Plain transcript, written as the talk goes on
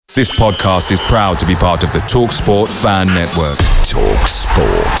This podcast is proud to be part of the TalkSport Fan Network.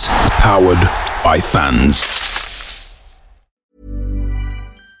 TalkSport. Powered by fans.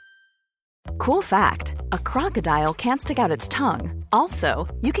 Cool fact, a crocodile can't stick out its tongue. Also,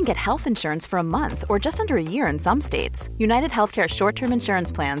 you can get health insurance for a month or just under a year in some states. United Healthcare short-term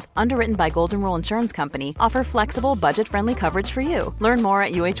insurance plans, underwritten by Golden Rule Insurance Company, offer flexible, budget-friendly coverage for you. Learn more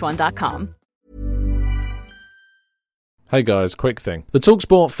at uh1.com. Hey guys, quick thing. The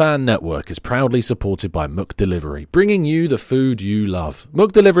TalkSport Fan Network is proudly supported by McDelivery, bringing you the food you love.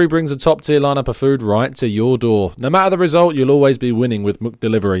 McDelivery brings a top-tier lineup of food right to your door. No matter the result, you'll always be winning with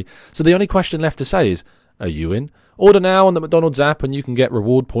McDelivery. So the only question left to say is, are you in? Order now on the McDonald's app and you can get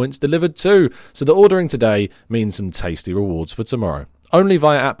reward points delivered too. So the ordering today means some tasty rewards for tomorrow. Only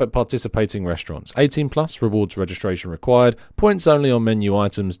via app at participating restaurants. 18 plus, rewards registration required. Points only on menu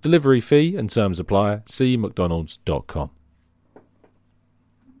items. Delivery fee and terms apply. See mcdonalds.com.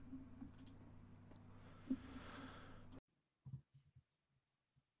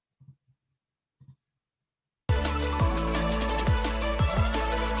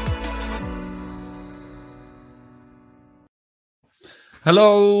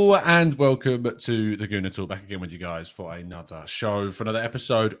 Hello and welcome to the Gooner Talk. Back again with you guys for another show, for another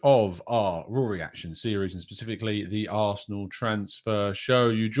episode of our Raw Reaction series, and specifically the Arsenal transfer show.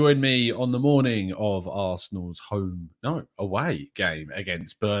 You join me on the morning of Arsenal's away game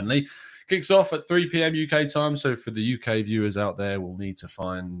against Burnley. Kicks off at 3 p.m. UK time, so for the UK viewers out there, we'll need to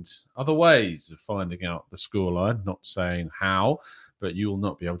find other ways of finding out the scoreline. Not saying how, but you will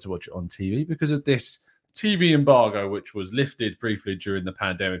not be able to watch it on TV because of this TV embargo, which was lifted briefly during the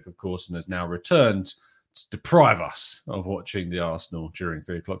pandemic, of course, and has now returned to deprive us of watching the Arsenal during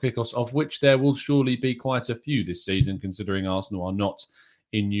 3 o'clock kickoffs, of which there will surely be quite a few this season, considering Arsenal are not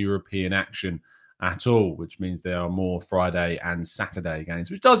in European action at all, which means there are more Friday and Saturday games,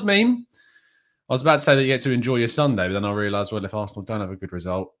 which does mean, I was about to say that you get to enjoy your Sunday, but then I realised, well, if Arsenal don't have a good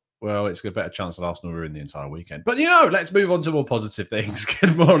result, well, it's a better chance that Arsenal ruin the entire weekend. But, let's move on to more positive things.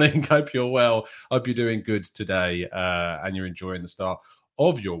 Good morning. Hope you're well. Hope you're doing good today and you're enjoying the start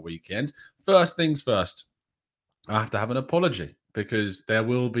of your weekend. First things first, I have to have an apology because there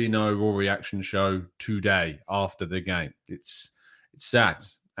will be no Raw Reaction show today after the game. It's sad.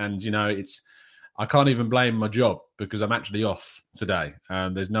 And, I can't even blame my job because I'm actually off today.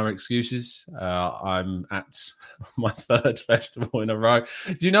 There's no excuses. I'm at my third festival in a row.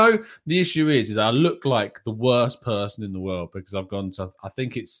 Do you know, the issue is I look like the worst person in the world because I've gone to,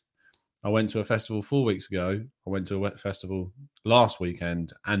 I went to a festival 4 weeks ago. I went to a festival last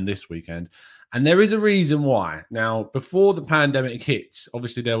weekend and this weekend. And there is a reason why. Now, before the pandemic hit,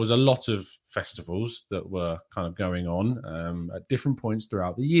 obviously there was a lot of festivals that were kind of going on at different points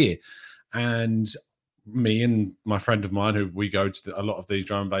throughout the year. And me and my friend of mine, who we go to a lot of the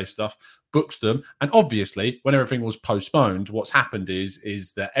drum and bass stuff, books them. And obviously, when everything was postponed, what's happened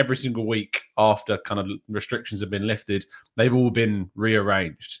is that every single week after kind of restrictions have been lifted, they've all been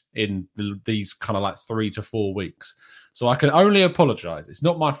rearranged in these kind of like 3 to 4 weeks. So I can only apologise. It's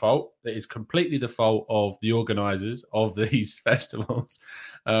not my fault. It is completely the fault of the organisers of these festivals.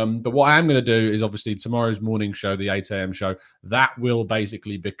 But what I am going to do is obviously tomorrow's morning show, the 8 a.m. show, that will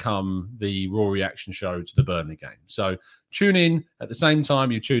basically become the Raw Reaction show to the Burnley game. So tune in at the same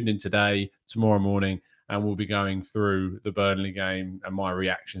time you tuned in today, tomorrow morning, and we'll be going through the Burnley game and my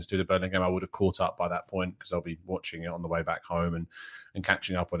reactions to the Burnley game. I would have caught up by that point because I'll be watching it on the way back home and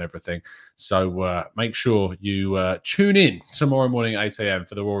catching up on everything. So make sure you tune in tomorrow morning at 8 a.m.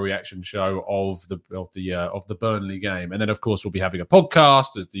 for the Raw Reaction show of the Burnley game. And then, of course, we'll be having a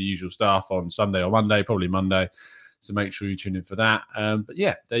podcast as the usual stuff on Sunday or Monday, probably Monday. So make sure you tune in for that. But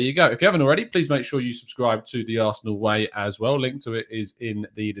yeah, there you go. If you haven't already, please make sure you subscribe to the Arsenal Way as well. Link to it is in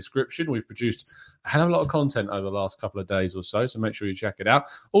the description. We've produced a hell of a lot of content over the last couple of days or so make sure you check it out.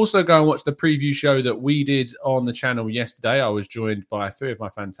 Also, go and watch the preview show that we did on the channel yesterday. I was joined by 3 of my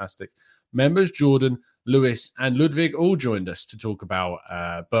fantastic members, Jordan, Lewis and Ludwig, all joined us to talk about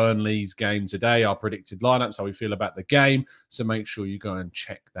Burnley's game today, our predicted lineups, how we feel about the game. So make sure you go and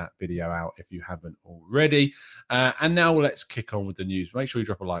check that video out if you haven't already. And now let's kick on with the news. Make sure you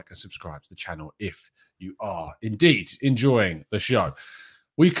drop a like and subscribe to the channel if you are indeed enjoying the show.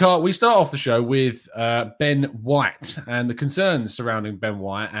 We start off the show with Ben White and the concerns surrounding Ben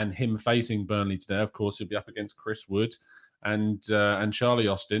White and him facing Burnley today. Of course, he'll be up against Chris Wood and Charlie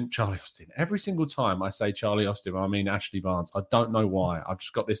Austin. Charlie Austin. Every single time I say Charlie Austin, I mean Ashley Barnes. I don't know why. I've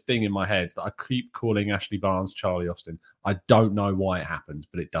just got this thing in my head that I keep calling Ashley Barnes Charlie Austin. I don't know why it happens,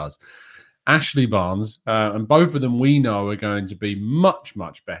 but it does. Ashley Barnes, and both of them we know are going to be much,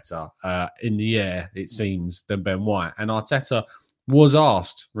 much better in the air, it seems, than Ben White. And Arteta was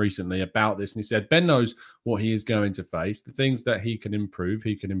asked recently about this, and he said Ben knows what he is going to face, the things that he can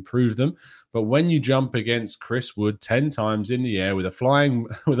improve them. But when you jump against Chris Wood 10 times in the air with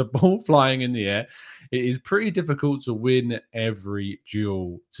a ball flying in the air, it is pretty difficult to win every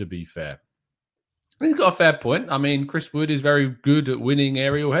duel, to be fair. He's got a fair point. I mean, Chris Wood is very good at winning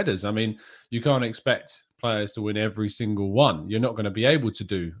aerial headers. I mean, you can't expect players to win every single one. You're not going to be able to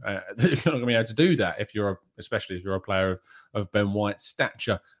do. You're not going to be able to do that especially if you're a player of Ben White's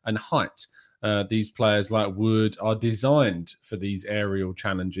stature and height. These players like Wood are designed for these aerial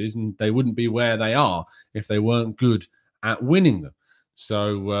challenges, and they wouldn't be where they are if they weren't good at winning them.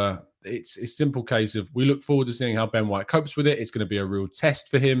 So it's a simple case of we look forward to seeing how Ben White copes with it. It's going to be a real test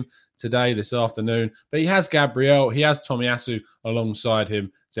for him this afternoon. But he has Gabriel, he has Tomiyasu alongside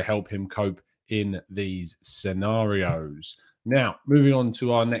him to help him cope in these scenarios. Now, moving on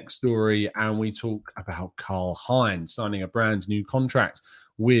to our next story, and we talk about Karl Hein signing a brand new contract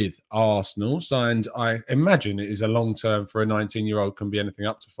with Arsenal. Signed, I imagine it is a long-term for a 19-year-old, can be anything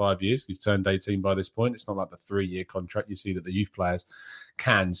up to 5 years. He's turned 18 by this point. It's not like the 3-year contract you see that the youth players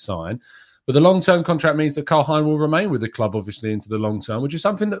can sign. But the long-term contract means that Karl Hein will remain with the club, obviously, into the long term, which is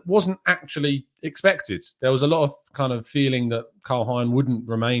something that wasn't actually expected. There was a lot of kind of feeling that Karl Hein wouldn't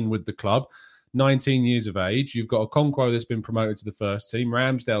remain with the club. 19 years of age. You've got a Okonkwo that's been promoted to the first team.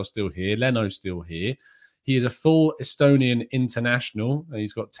 Ramsdale's still here. Leno's still here. He is a full Estonian international, and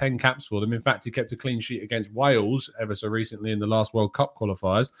he's got 10 caps for them. In fact, he kept a clean sheet against Wales ever so recently in the last World Cup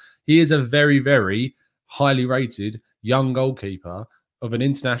qualifiers. He is a very, very highly rated young goalkeeper of an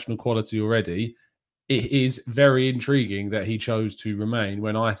international quality already. It is very intriguing that he chose to remain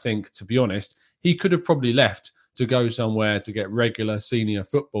when I think, to be honest, he could have probably left to go somewhere to get regular senior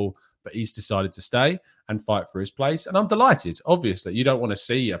football, but he's decided to stay and fight for his place. And I'm delighted. Obviously, you don't want to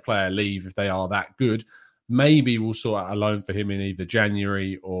see a player leave if they are that good. Maybe we'll sort out a loan for him in either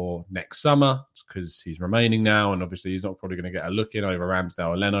January or next summer because he's remaining now. And obviously, he's not probably going to get a look in over Ramsdale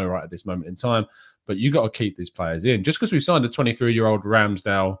or Leno right at this moment in time. But you got to keep these players in. Just because we've signed a 23-year-old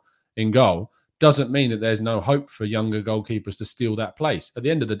Ramsdale in goal doesn't mean that there's no hope for younger goalkeepers to steal that place. At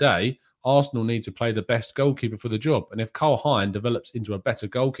the end of the day, Arsenal need to play the best goalkeeper for the job. And if Karl Hein develops into a better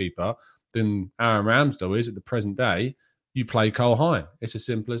goalkeeper than Aaron Ramsdale is at the present day, you play Karl Hein. It's as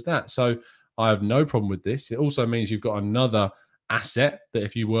simple as that. So I have no problem with this. It also means you've got another asset that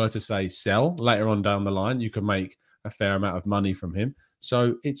if you were to, say, sell later on down the line, you can make a fair amount of money from him.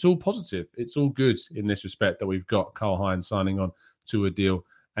 So it's all positive. It's all good in this respect that we've got Karl Hein signing on to a deal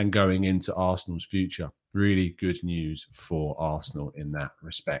and going into Arsenal's future. Really good news for Arsenal in that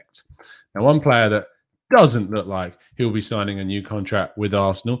respect. Now, one player that doesn't look like he'll be signing a new contract with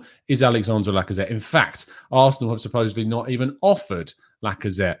Arsenal is Alexandre Lacazette. In fact, Arsenal have supposedly not even offered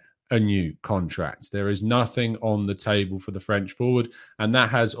Lacazette a new contract. There is nothing on the table for the French forward, and that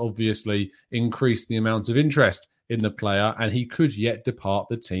has obviously increased the amount of interest in the player, and he could yet depart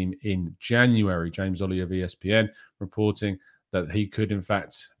the team in January. James Ollie of ESPN reporting that he could, in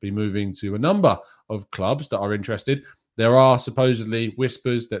fact, be moving to a number of clubs that are interested. There are supposedly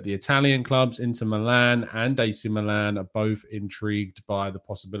whispers that the Italian clubs, Inter Milan and AC Milan, are both intrigued by the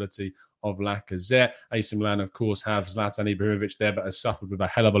possibility of Lacazette. AC Milan, of course, have Zlatan Ibrahimovic there, but has suffered with a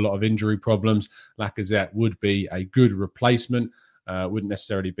hell of a lot of injury problems. Lacazette would be a good replacement. Wouldn't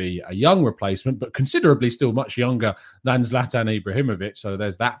necessarily be a young replacement, but considerably still much younger than Zlatan Ibrahimovic. So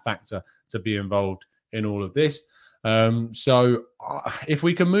there's that factor to be involved in all of this. So if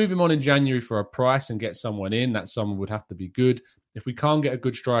we can move him on in January for a price and get someone in, that someone would have to be good. If we can't get a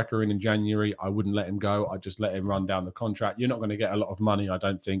good striker in January, I wouldn't let him go. I'd just let him run down the contract. You're not going to get a lot of money, I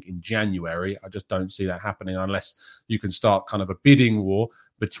don't think, in January. I just don't see that happening unless you can start kind of a bidding war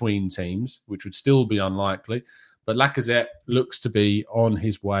between teams, which would still be unlikely. But Lacazette looks to be on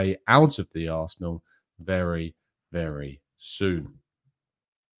his way out of the Arsenal very, very soon.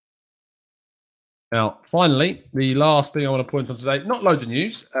 Now, finally, the last thing I want to point on today, not loads of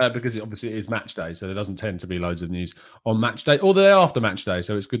news, because obviously it is match day, so there doesn't tend to be loads of news on match day, or the day after match day,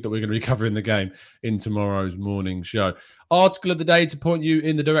 so it's good that we're going to be covering the game in tomorrow's morning show. Article of the day to point you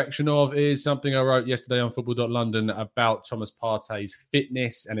in the direction of is something I wrote yesterday on football.london about Thomas Partey's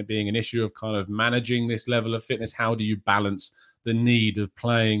fitness and it being an issue of kind of managing this level of fitness. How do you balance the need of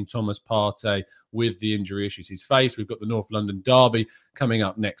playing Thomas Partey with the injury issues he's faced? We've got the North London derby coming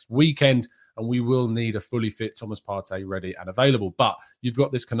up next weekend, and we will need a fully fit Thomas Partey ready and available. But you've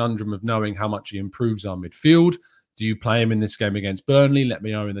got this conundrum of knowing how much he improves our midfield. Do you play him in this game against Burnley? Let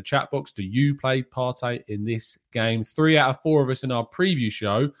me know in the chat box. Do you play Partey in this game? 3 out of 4 of us in our preview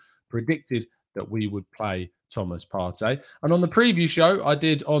show predicted that we would play Thomas Partey. And on the preview show I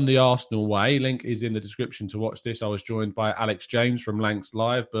did on the Arsenal way, link is in the description to watch this. I was joined by Alex James from Lancs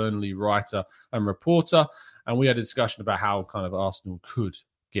Live, Burnley writer and reporter. And we had a discussion about how kind of Arsenal could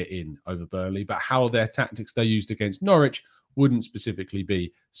get in over Burnley, but how their tactics they used against Norwich wouldn't specifically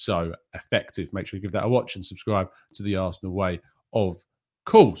be so effective. Make sure you give that a watch and subscribe to the Arsenal way, of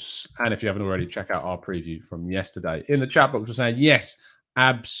course. And if you haven't already, check out our preview from yesterday. In the chat box, we're saying, yes,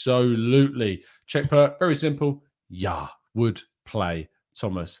 absolutely. Check per, very simple. Yeah, would play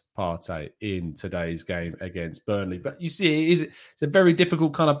Thomas Partey in today's game against Burnley. But you see, it's a very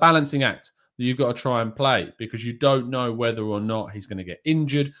difficult kind of balancing act that you've got to try and play, because you don't know whether or not he's going to get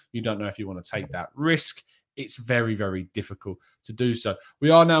injured. You don't know if you want to take that risk. It's very, very difficult to do so. We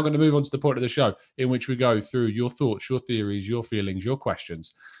are now going to move on to the point of the show in which we go through your thoughts, your theories, your feelings, your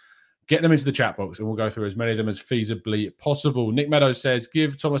questions. Get them into the chat box and we'll go through as many of them as feasibly possible. Nick Meadows says,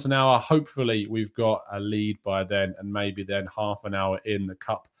 give Thomas an hour. Hopefully we've got a lead by then, and maybe then half an hour in the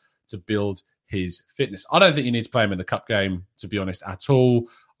cup to build his fitness. I don't think you need to play him in the cup game, to be honest, at all.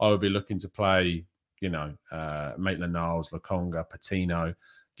 I would be looking to play, Maitland-Niles, Lokonga, Patino,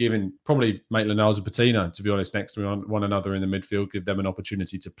 giving probably Maitland-Niles and Patino, to be honest, next to one another in the midfield, give them an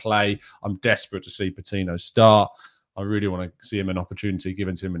opportunity to play. I'm desperate to see Patino start. I really want to see him an opportunity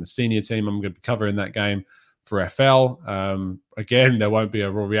given to him in the senior team. I'm going to be covering that game for FL. Again, there won't be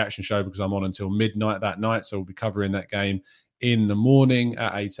a Raw reaction show because I'm on until midnight that night. So we'll be covering that game in the morning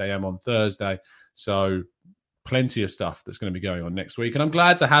at 8 a.m. on Thursday. So plenty of stuff that's going to be going on next week. And I'm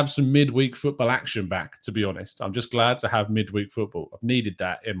glad to have some midweek football action back, to be honest. I'm just glad to have midweek football. I've needed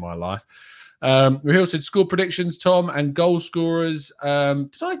that in my life. Rahil said score predictions, Tom, and goal scorers.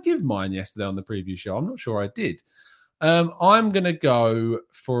 Did I give mine yesterday on the preview show? I'm not sure I did. I'm going to go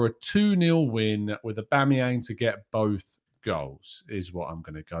for a 2-0 win with Aubameyang to get both goals is what I'm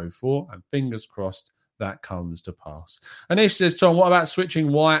going to go for. And fingers crossed that comes to pass. Anish says, Tom, what about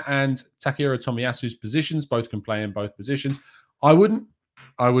switching White and Takehiro Tomiyasu's positions? Both can play in both positions. I wouldn't.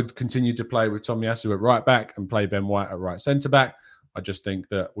 I would continue to play with Tomiyasu at right back and play Ben White at right centre back. I just think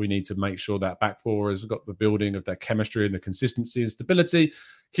that we need to make sure that back four has got the building of their chemistry and the consistency and stability.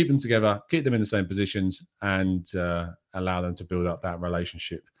 Keep them together, keep them in the same positions, and allow them to build up that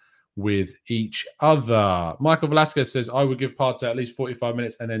relationship with each other. Michael Velasquez says, I would give Partey at least 45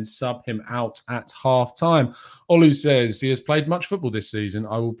 minutes and then sub him out at half time. Olu says, he has played much football this season.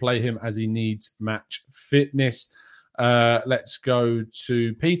 I will play him as he needs match fitness. Let's go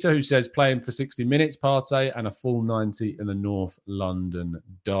to Peter, who says, play him for 60 minutes, Partey, and a full 90 in the North London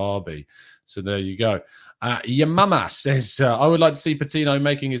derby. So there you go. Yamama says, I would like to see Patino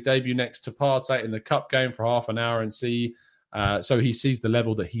making his debut next to Partey in the cup game for half an hour and see so he sees the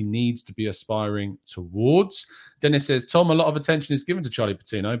level that he needs to be aspiring towards. Dennis says, Tom, a lot of attention is given to Charlie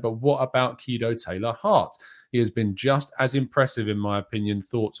Patino, but what about Kido Taylor-Hart? He has been just as impressive, in my opinion.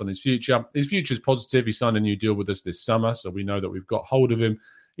 Thoughts on his future? His future is positive. He signed a new deal with us this summer, so we know that we've got hold of him.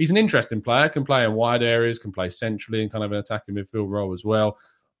 He's an interesting player, can play in wide areas, can play centrally in kind of an attacking midfield role as well.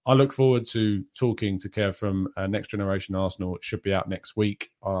 I look forward to talking to Kev from Next Generation Arsenal. It should be out next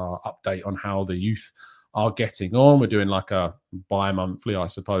week. Update on how the youth are getting on. We're doing like a bi-monthly, I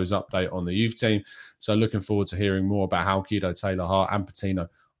suppose, update on the youth team. So looking forward to hearing more about how Kido Taylor-Hart and Patino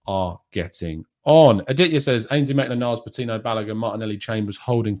are getting on. Aditya says, Ainsley Maitland-Niles, Patino, Balogun, Martinelli, Chambers,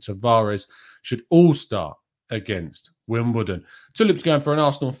 Holding, Tavares should all start against Wimbledon. Tulip's going for an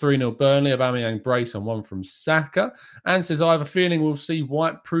Arsenal 3-0 Burnley, Aubameyang brace and one from Saka. And says, I have a feeling we'll see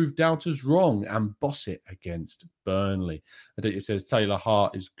White prove doubters wrong and boss it against Burnley. Aditya says,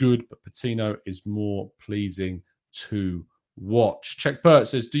 Taylor-Hart is good, but Patino is more pleasing to watch. Czech Bert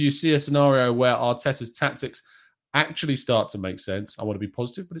says, do you see a scenario where Arteta's tactics actually start to make sense? I want to be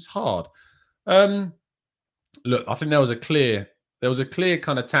positive, but it's hard. Look, I think there was a clear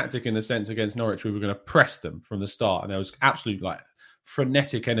kind of tactic in the sense against Norwich. We were going to press them from the start, and there was absolute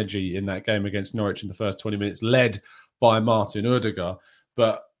frenetic energy in that game against Norwich in the first 20 minutes, led by Martin Odegaard.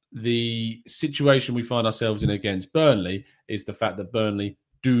 But the situation we find ourselves in against Burnley is the fact that Burnley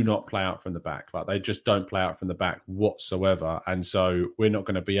do not play out from the back. They just don't play out from the back whatsoever. And so we're not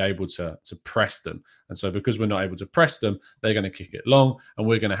going to be able to press them. And so because we're not able to press them, they're going to kick it long, and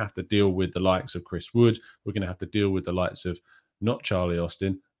we're going to have to deal with the likes of Chris Wood. We're going to have to deal with the likes of not Charlie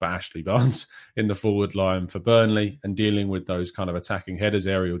Austin, but Ashley Barnes in the forward line for Burnley, and dealing with those kind of attacking headers,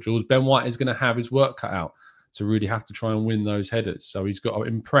 aerial duels. Ben White is going to have his work cut out to really have to try and win those headers. So he's got to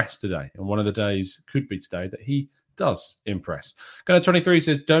impress today. And one of the days could be today that he does impress. Gunnar 23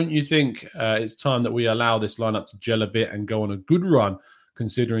 says, don't you think it's time that we allow this lineup to gel a bit and go on a good run,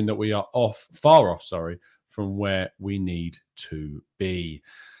 considering that we are far off from where we need to be?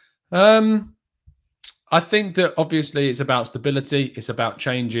 I think that obviously it's about stability. It's about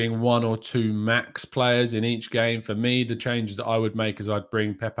changing one or two max players in each game. For me, the changes that I would make is I'd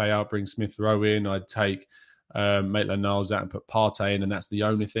bring Pepe out, bring Smith Rowe in. I'd take Maitland-Niles out and put Partey in, and that's the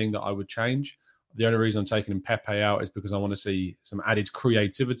only thing that I would change. The only reason I'm taking Pepe out is because I want to see some added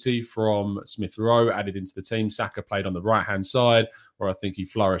creativity from Smith Rowe added into the team. Saka played on the right-hand side, where I think he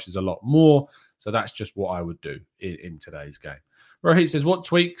flourishes a lot more. So that's just what I would do in today's game. Rohit says, what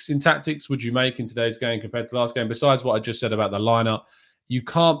tweaks in tactics would you make in today's game compared to last game? Besides what I just said about the lineup, you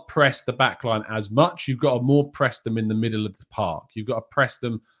can't press the back line as much. You've got to more press them in the middle of the park. You've got to press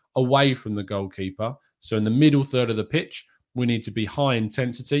them away from the goalkeeper. So in the middle third of the pitch, we need to be high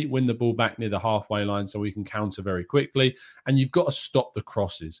intensity, win the ball back near the halfway line so we can counter very quickly. And you've got to stop the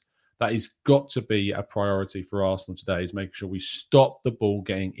crosses. That has got to be a priority for Arsenal today, is making sure we stop the ball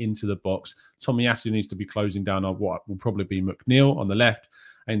getting into the box. Tomiyasu needs to be closing down on what will probably be McNeil on the left,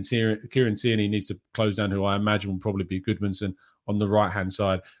 and Kieran Tierney needs to close down who I imagine will probably be Goodmanson on the right-hand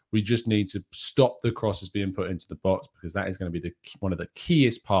side. We just need to stop the crosses being put into the box, because that is going to be one of the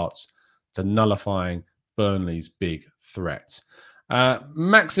keyest parts to nullifying Burnley's big threat.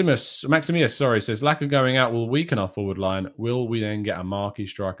 Maximus, says, Lacazette going out will weaken our forward line. Will we then get a marquee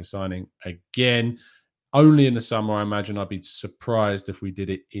striker signing again? Only in the summer, I imagine. I'd be surprised if we did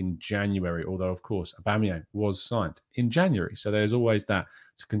it in January, although, of course, Aubameyang was signed in January. So there's always that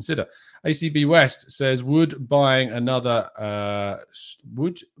to consider. ACB West says, would buying another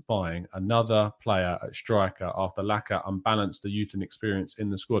player at striker after Lacazette unbalance the youth and experience in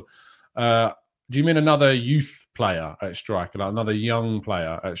the squad? Do you mean another youth player at striker, like another young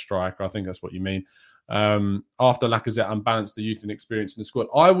player at striker? I think that's what you mean. After Lacazette unbalanced the youth and experience in the squad,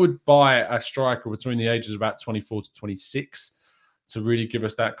 I would buy a striker between the ages of about 24 to 26 to really give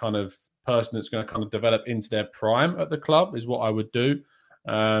us that kind of person that's going to kind of develop into their prime at the club, is what I would do.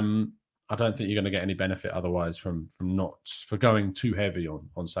 I don't think you're going to get any benefit otherwise from going too heavy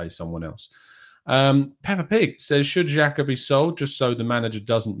on say someone else. Peppa Pig says, should Xhaka be sold just so the manager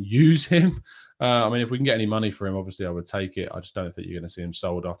doesn't use him? I mean, if we can get any money for him, obviously I would take it. I just don't think you're going to see him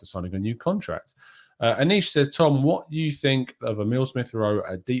sold after signing a new contract. Anish says, Tom, what do you think of Emile Smith Rowe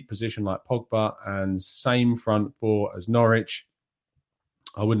at a deep position like Pogba and same front four as Norwich?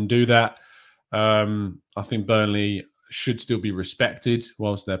 I wouldn't do that. I think Burnley should still be respected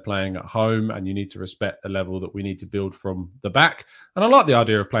whilst they're playing at home, and you need to respect the level that we need to build from the back. And I like the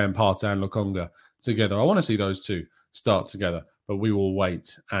idea of playing Partey and Lokonga together. I want to see those two start together, but we will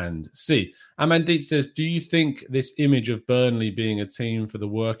wait and see. Amandeep says, do you think this image of Burnley being a team for the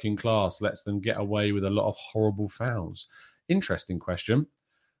working class lets them get away with a lot of horrible fouls? Interesting question.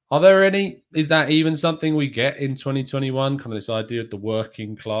 Are there any? Is that even something we get in 2021? Kind of this idea of the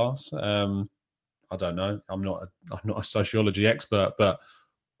working class? I don't know. I'm not a sociology expert, but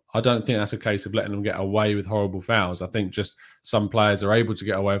I don't think that's a case of letting them get away with horrible fouls. I think just some players are able to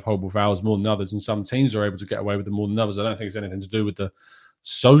get away with horrible fouls more than others, and some teams are able to get away with them more than others. I don't think it's anything to do with the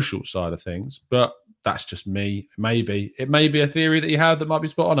social side of things, but that's just me. It may be a theory that you have that might be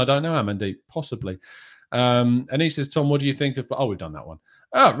spot on. I don't know, Amandeep, possibly. And he says, Tom, what do you think of... Oh, we've done that one.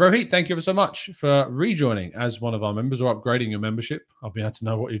 Rohit, thank you ever so much for rejoining as one of our members, or upgrading your membership. I'll be able to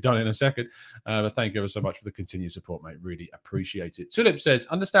know what you've done in a second. But thank you ever so much for the continued support, mate. Really appreciate it. Tulip says,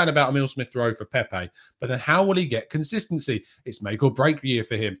 understand about Emile Smith Rowe for Pepe, but then how will he get consistency? It's make or break year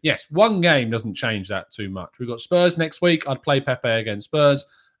for him. Yes, one game doesn't change that too much. We've got Spurs next week. I'd play Pepe against Spurs,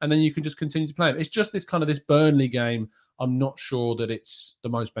 and then you can just continue to play him. It's just this Burnley game. I'm not sure that it's the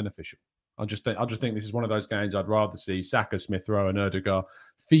most beneficial. I just think this is one of those games I'd rather see Saka, Smith Rowe and Ødegaard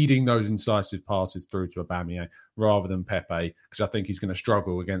feeding those incisive passes through to Aubameyang rather than Pepe, because I think he's going to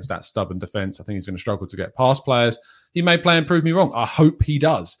struggle against that stubborn defence. I think he's going to struggle to get past players. He may play and prove me wrong. I hope he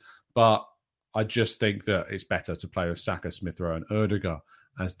does. But I just think that it's better to play with Saka, Smith Rowe and Ødegaard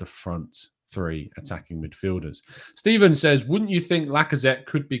as the front three attacking midfielders. Stephen says, wouldn't you think Lacazette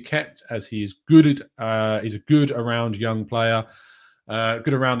could be kept, as he is good? He's a good around young player.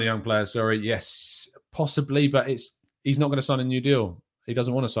 Good around the young player, sorry. Yes, possibly, but he's not going to sign a new deal. He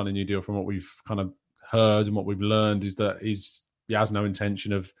doesn't want to sign a new deal. From what we've kind of heard and what we've learned is that he has no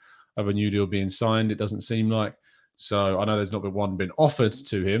intention of a new deal being signed, it doesn't seem like. So I know there's not been one been offered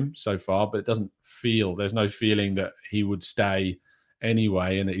to him so far, but there's no feeling that he would stay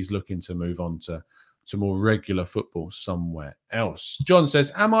anyway and that he's looking to move on to more regular football somewhere else. John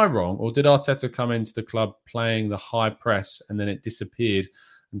says, am I wrong, or did Arteta come into the club playing the high press and then it disappeared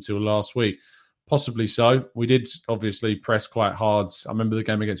until last week? Possibly so. We did obviously press quite hard. I remember the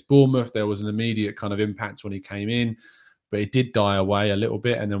game against Bournemouth. There was an immediate kind of impact when he came in, but it did die away a little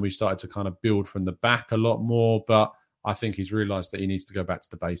bit, and then we started to kind of build from the back a lot more. But I think he's realised that he needs to go back to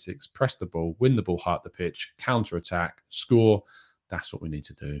the basics, press the ball, win the ball high up the pitch, counter-attack, score. That's what we need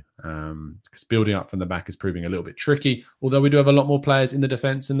to do. Because building up from the back is proving a little bit tricky, although we do have a lot more players in the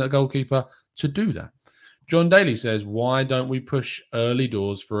defence and the goalkeeper to do that. John Daly says, why don't we push early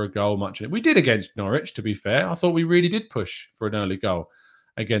doors for a goal much? We did against Norwich, to be fair. I thought we really did push for an early goal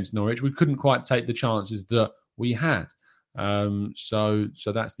against Norwich. We couldn't quite take the chances that we had. So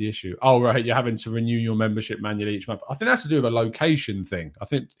that's the issue. Oh, right, you're having to renew your membership manually each month. I think that's to do with a location thing. I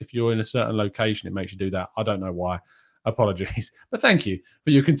think if you're in a certain location, it makes you do that. I don't know why. Apologies. But thank you for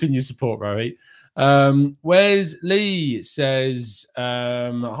your continued support, Rohit. Wes Lee says,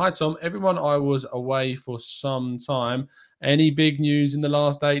 hi, Tom. Everyone, I was away for some time. Any big news in the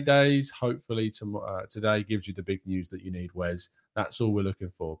last 8 days? Hopefully today gives you the big news that you need, Wes. That's all we're looking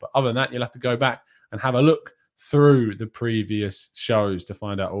for. But other than that, you'll have to go back and have a look through the previous shows to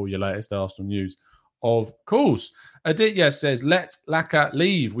find out all your latest Arsenal news. Of course. Aditya says, let Lacazette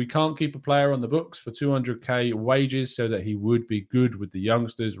leave. We can't keep a player on the books for 200k wages so that he would be good with the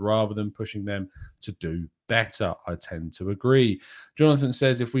youngsters rather than pushing them to do better. I tend to agree. Jonathan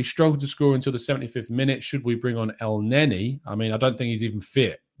says, if we struggle to score until the 75th minute, should we bring on El Neni? I mean, I don't think he's even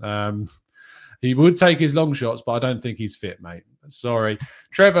fit. He would take his long shots, but I don't think he's fit, mate. Sorry.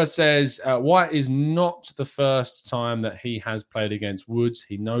 Trevor says, White is not the first time that he has played against Woods.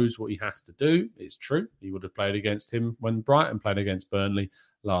 He knows what he has to do. It's true. He would have played against him when Brighton played against Burnley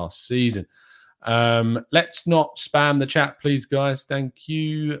last season. Let's not spam the chat, please, guys. Thank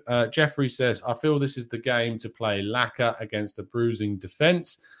you. Jeffrey says, I feel this is the game to play Laka against a bruising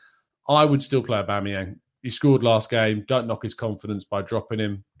defence. I would still play Aubameyang. He scored last game. Don't knock his confidence by dropping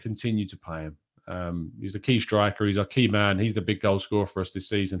him. Continue to play him. He's the key striker. He's our key man. He's the big goal scorer for us this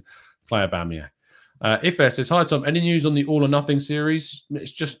season. Play Aubameyang. Ife says, hi, Tom. Any news on the All or Nothing series?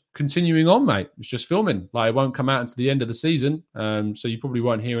 It's just continuing on, mate. It's just filming. Like, it won't come out until the end of the season. So you probably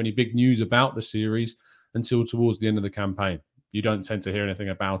won't hear any big news about the series until towards the end of the campaign. You don't tend to hear anything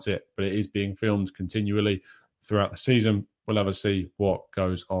about it, but it is being filmed continually throughout the season. We'll have to see what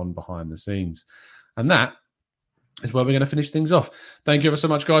goes on behind the scenes. And that is where we're going to finish things off. Thank you ever so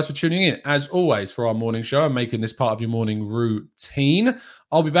much, guys, for tuning in. As always, for our morning show and making this part of your morning routine.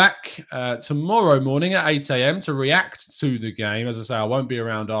 I'll be back tomorrow morning at 8 a.m. to react to the game. As I say, I won't be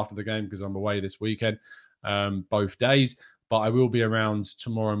around after the game because I'm away this weekend, both days. But I will be around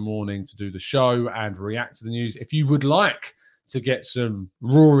tomorrow morning to do the show and react to the news. If you would like to get some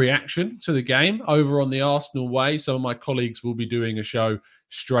raw reaction to the game over on the Arsenal Way, some of my colleagues will be doing a show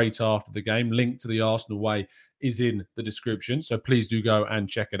straight after the game. Link to the Arsenal Way is in the description. So please do go and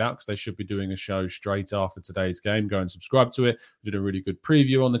check it out because they should be doing a show straight after today's game. Go and subscribe to it. We did a really good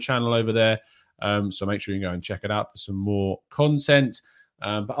preview on the channel over there. So make sure you go and check it out for some more content.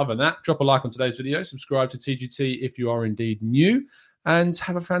 But other than that, drop a like on today's video. Subscribe to TGT if you are indeed new. And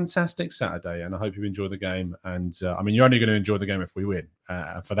have a fantastic Saturday. And I hope you enjoy the game. And I mean, you're only going to enjoy the game if we win.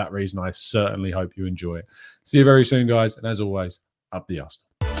 For that reason, I certainly hope you enjoy it. See you very soon, guys. And as always, up the Arsenal.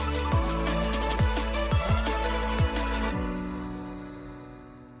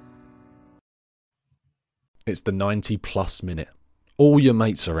 It's the 90-plus minute. All your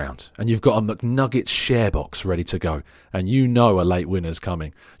mates around, and you've got a McNuggets share box ready to go, and you know a late winner's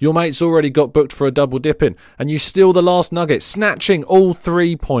coming. Your mate's already got booked for a double dipping, and you steal the last nugget, snatching all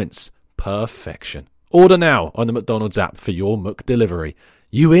 3 points. Perfection. Order now on the McDonald's app for your McDelivery.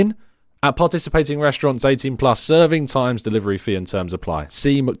 You in? At participating restaurants, 18 plus, serving times, delivery fee and terms apply.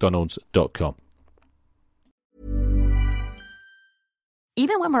 See mcdonalds.com.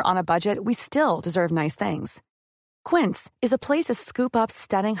 Even when we're on a budget, we still deserve nice things. Quince is a place to scoop up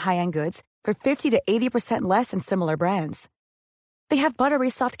stunning high-end goods for 50 to 80% less than similar brands. They have buttery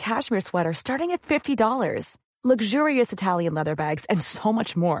soft cashmere sweaters starting at $50, luxurious Italian leather bags, and so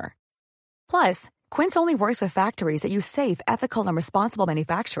much more. Plus, Quince only works with factories that use safe, ethical, and responsible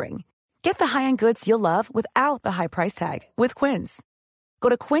manufacturing. Get the high-end goods you'll love without the high price tag with Quince. Go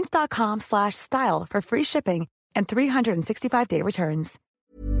to quince.com/style for free shipping and 365-day returns.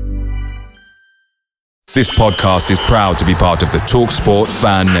 This podcast is proud to be part of the TalkSport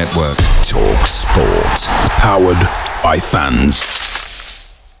Fan Network. TalkSport. Powered by fans.